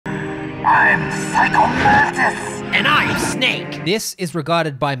I'm Psycho Mantis! And I'm Snake! This is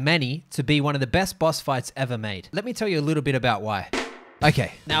regarded by many to be one of the best boss fights ever made. Let me tell you a little bit about why.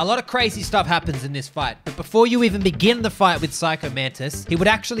 Okay, now a lot of crazy stuff happens in this fight, but before you even begin the fight with Psycho Mantis, he would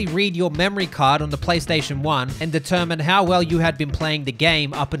actually read your memory card on the PlayStation 1 and determine how well you had been playing the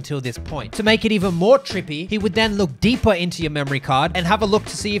game up until this point. To make it even more trippy, he would then look deeper into your memory card and have a look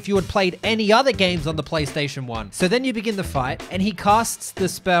to see if you had played any other games on the PlayStation 1. So then you begin the fight, and he casts the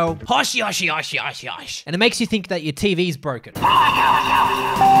spell Hosh Yoshi Yoshi Yoshi Yoshi, and it makes you think that your TV's broken.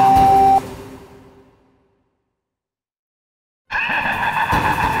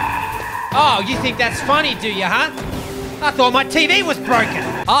 Oh, you think that's funny, do you, huh? I thought my TV was broken.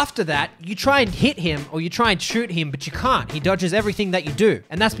 After that, you try and hit him or you try and shoot him, but you can't. He dodges everything that you do.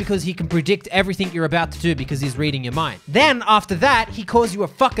 And that's because he can predict everything you're about to do because he's reading your mind. Then after that, he calls you a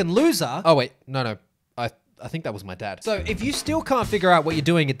fucking loser. Oh wait, no. I think that was my dad. So if you still can't figure out what you're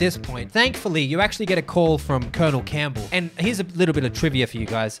doing at this point, thankfully you actually get a call from Colonel Campbell. And here's a little bit of trivia for you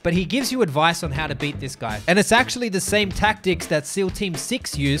guys, but he gives you advice on how to beat this guy. And it's actually the same tactics that SEAL Team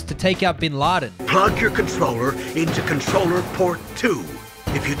 6 used to take out Bin Laden. Plug your controller into controller port 2.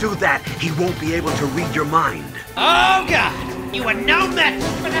 If you do that, he won't be able to read your mind. Oh god! You are no match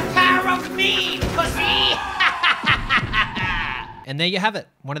for the power of me, pussy! And there you have it.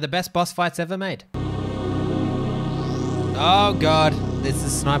 One of the best boss fights ever made. Oh god, this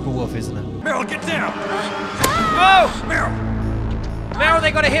is Sniper Wolf, isn't it? Meryl, get down! Oh! Meryl! Meryl,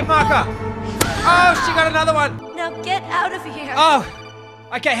 they got a hit marker! Oh, she got another one! Now get out of here! Oh!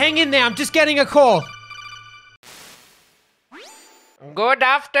 Okay, hang in there, I'm just getting a call. Good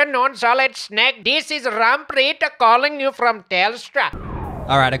afternoon, Solid Snake. This is Rampreet calling you from Telstra.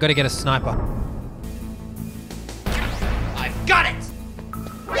 Alright, I gotta get a sniper. I've got it!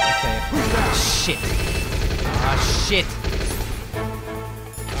 Okay. Shit. Ah, shit.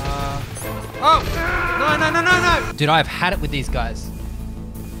 Oh! No! Dude, I've had it with these guys.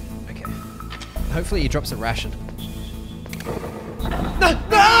 Okay. Hopefully he drops a ration. No!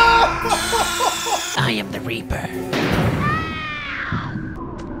 I am the Reaper.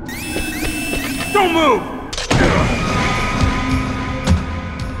 Don't move!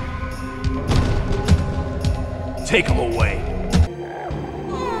 Take him away.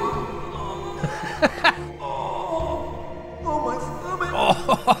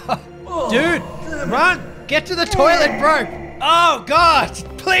 Dude, run! Get to the toilet, bro! Oh, God!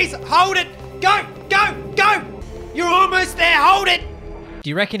 Please, hold it! Go! You're almost there, hold it! Do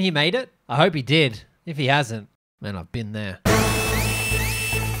you reckon he made it? I hope he did. If he hasn't, man, I've been there. Oh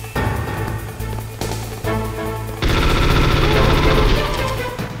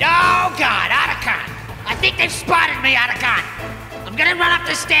god, Otacon! I think they've spotted me, Otacon! I'm gonna run up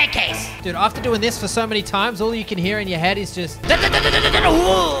the staircase! Dude, after doing this for so many times, all you can hear in your head is just...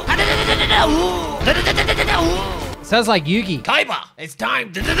 Sounds like Yugi. Kaiba, it's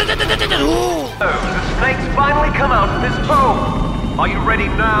time! The snakes finally come out of this home. Are you ready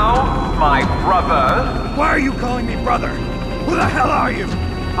now, my brother? Why are you calling me brother? Who the hell are you?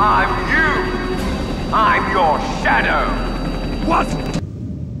 I'm you. I'm your shadow. What?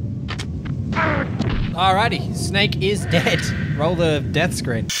 Alrighty, Snake is dead. Roll the death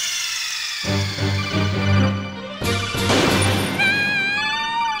screen.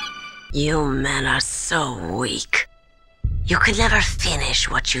 You men are so weak. You could never finish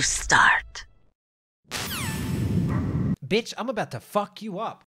what you start. Bitch, I'm about to fuck you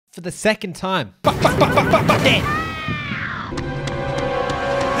up. For the second time. There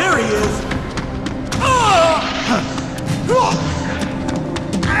he is!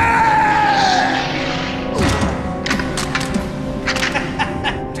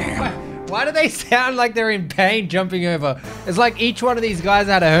 Why do they sound like they're in pain jumping over? It's like each one of these guys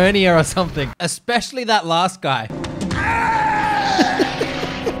had a hernia or something. Especially that last guy.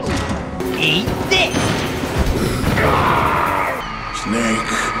 Eat this!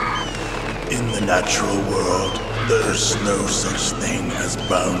 Snake, in the natural world, there's no such thing as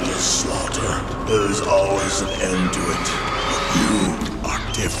boundless slaughter. There's always an end to it. But you are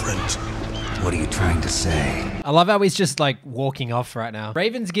different. What are you trying to say? I love how he's just like walking off right now.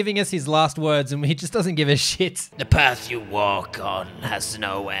 Raven's giving us his last words and he just doesn't give a shit. The path you walk on has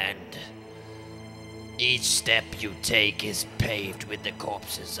no end. Each step you take is paved with the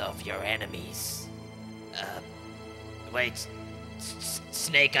corpses of your enemies. Wait.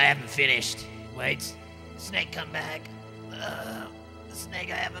 Snake, I haven't finished. Wait. Snake, come back. Snake,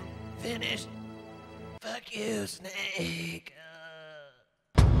 I haven't finished. Fuck you, Snake.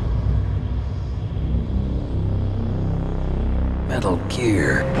 Metal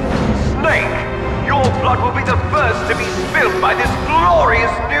Gear. Snake, your blood will be the first to be spilled by this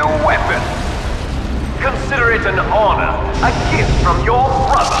glorious new weapon. is an honor, a gift from your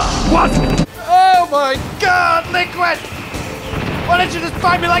brother. What? Oh my god, Liquid! Why don't you just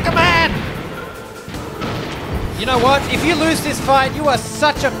fight me like a man? You know what? If you lose this fight, you are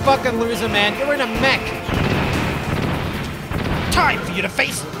such a fucking loser, man. You're in a mech. Time for you to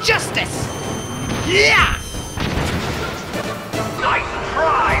face justice! Yeah! Nice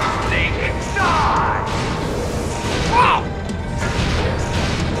try, Snake. Die! Oh!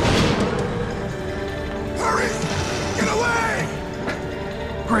 Hurry! Get away!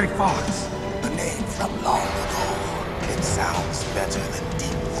 Grey Fox. A name from long ago. It sounds better than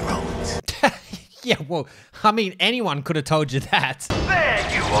Deep Throat. Yeah, well, I mean, anyone could have told you that. There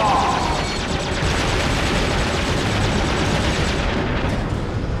you are!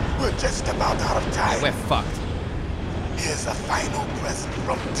 We're just about out of time. We're fucked. Here's a final present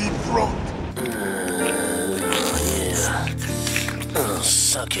from Deep Throat. Oh,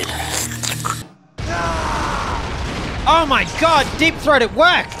 suck it. Oh my god, Deep Throat, it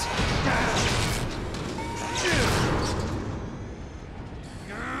worked!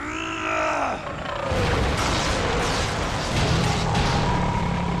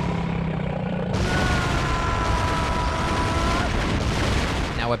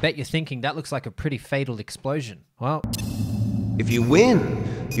 Now I bet you're thinking that looks like a pretty fatal explosion. Well, If you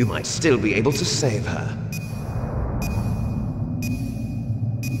win, you might still be able to save her.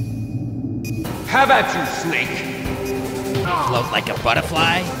 Have at you, Snake! Float like a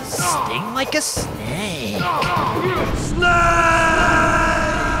butterfly, sting like a snake.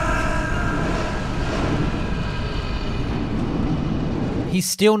 he's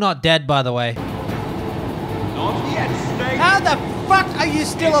still not dead, by the way. Not yet, Snake! How the fuck are you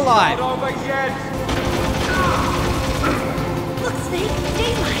still alive? Not over yet! Look, Snake,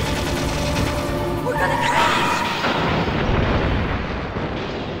 daylight. We're gonna crash.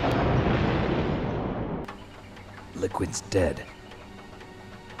 Liquid's dead.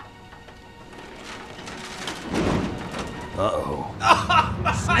 Uh-oh.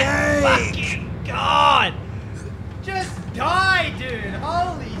 Fucking god! Just die, dude!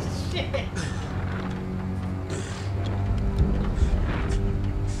 Holy shit!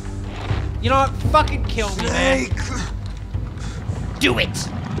 You know what? Fucking kill me, man. Do it!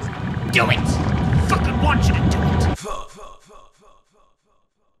 Do it! Fucking want you to do it!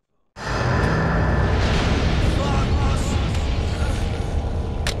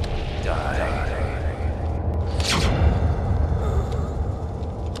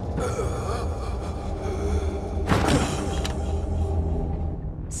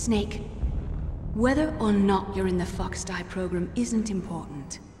 Snake, whether or not you're in the Fox Die program isn't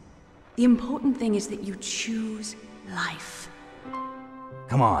important. The important thing is that you choose life.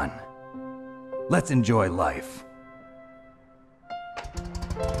 Come on. Let's enjoy life.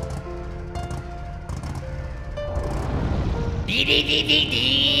 Dee dee dee dee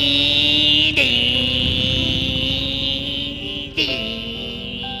dee dee.